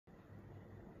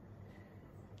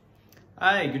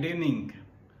Hi, good evening.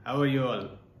 How are you all?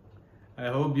 I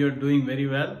hope you're doing very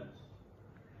well.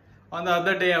 On the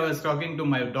other day, I was talking to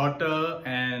my daughter,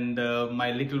 and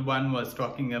my little one was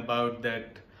talking about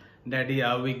that, Daddy,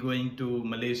 are we going to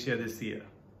Malaysia this year?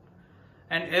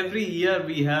 And every year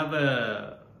we have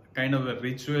a kind of a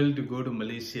ritual to go to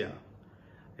Malaysia.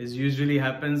 It usually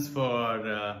happens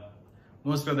for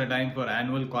most of the time for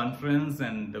annual conference,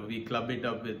 and we club it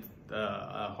up with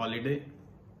a holiday.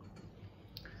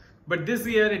 But this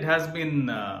year it has been,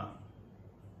 I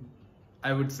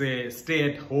would say,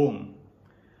 stay at home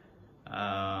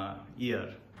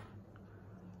year.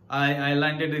 I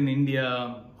landed in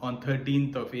India on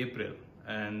 13th of April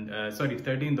and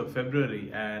 13th of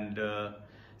February, and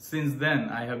since then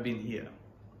I have been here.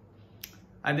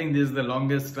 I think this is the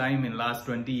longest time in last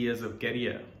 20 years of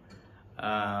career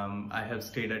I have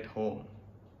stayed at home.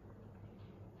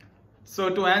 So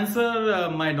to answer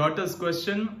my daughter's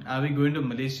question, are we going to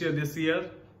Malaysia this year?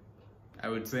 I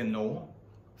would say no,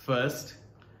 first.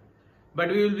 But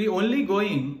we will be only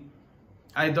going,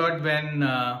 I thought, when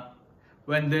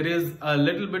there is a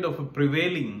little bit of a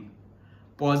prevailing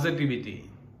positivity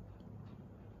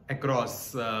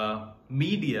across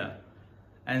media,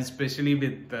 and especially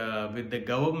with the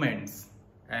governments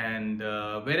and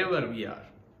wherever we are.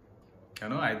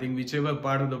 I think whichever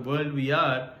part of the world we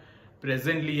are,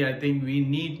 presently, I think we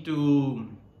need to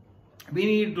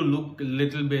look a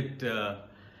little bit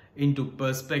into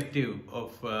perspective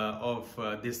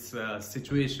of this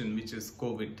situation, which is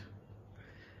COVID.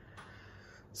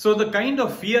 So the kind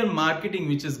of fear marketing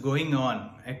which is going on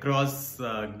across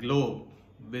globe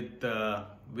with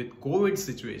COVID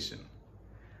situation.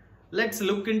 Let's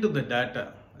look into the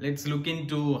data. Let's look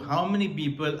into how many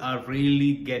people are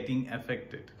really getting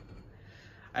affected.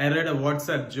 I read a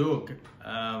WhatsApp joke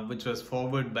which was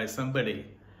forwarded by somebody.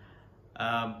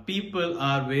 People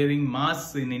are wearing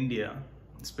masks in India,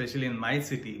 especially in my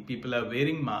city. People are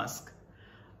wearing masks,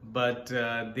 but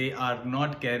they are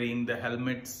not carrying the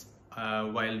helmets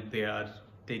while they are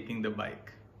taking the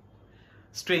bike.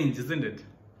 Strange, isn't it?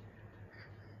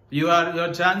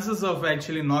 Your chances of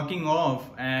actually knocking off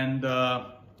and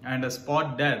a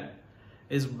spot death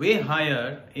is way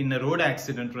higher in a road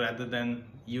accident rather than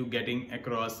you getting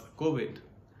across COVID,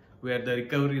 where the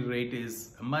recovery rate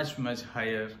is much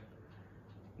higher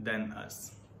than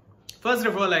us. First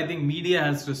of all, I think media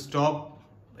has to stop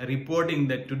reporting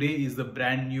that today is a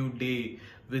brand new day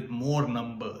with more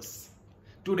numbers.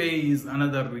 Today is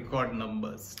another record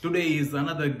numbers. Today is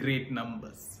another great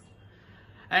numbers.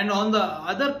 And on the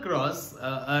other cross,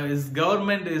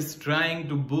 government is trying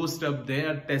to boost up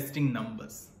their testing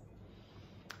numbers.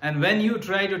 And when you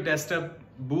try to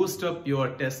boost up your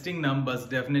testing numbers,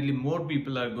 definitely more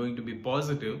people are going to be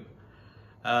positive,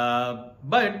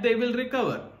 but they will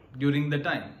recover during the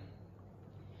time.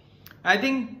 I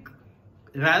think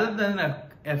rather than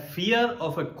a fear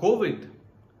of a COVID,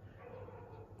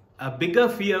 a bigger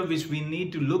fear which we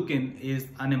need to look in is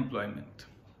unemployment.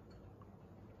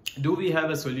 Do we have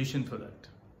a solution for that?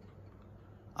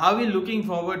 Are we looking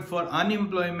forward for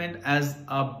unemployment as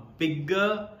a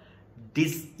bigger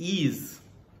disease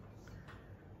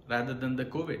rather than the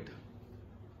COVID?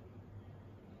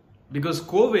 Because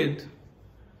COVID,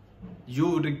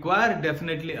 you require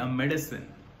definitely a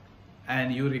medicine,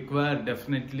 and you require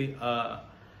definitely a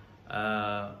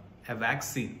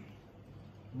vaccine.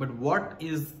 But what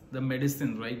is the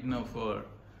medicine right now for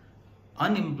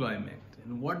unemployment?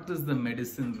 And what is the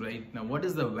medicine right now? What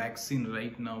is the vaccine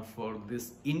right now for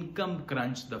this income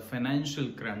crunch, the financial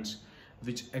crunch,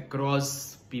 which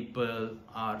across people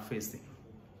are facing?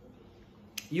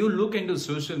 You look into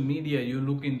social media, you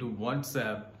look into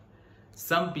WhatsApp,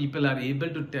 some people are able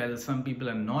to tell, some people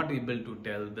are not able to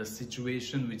tell the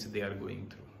situation which they are going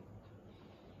through.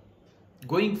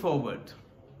 Going forward,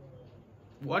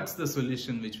 what's the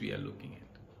solution which we are looking at?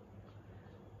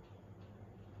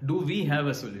 Do we have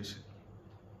a solution?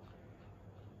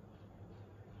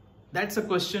 That's a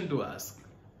question to ask.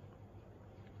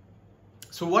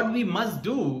 So what we must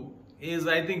do is,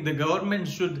 I think the government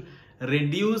should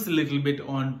reduce a little bit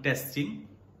on testing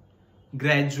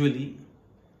gradually.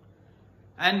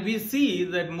 And we see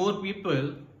that more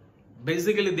people,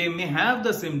 basically they may have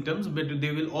the symptoms, but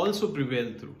they will also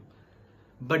prevail through.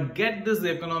 But get this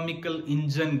economical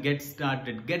engine get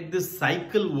started, get this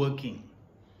cycle working,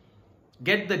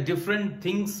 get the different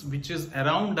things which is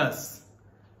around us,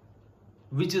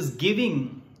 which is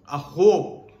giving a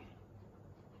hope,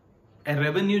 a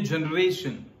revenue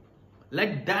generation.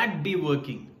 Let that be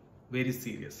working very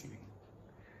seriously.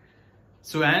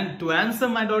 So, and to answer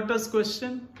my daughter's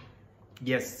question,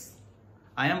 yes,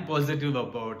 I am positive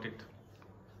about it,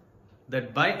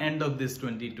 that by end of this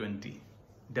 2020,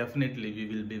 definitely we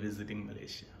will be visiting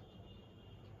Malaysia.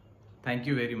 Thank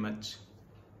you very much.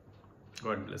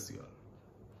 God bless you all.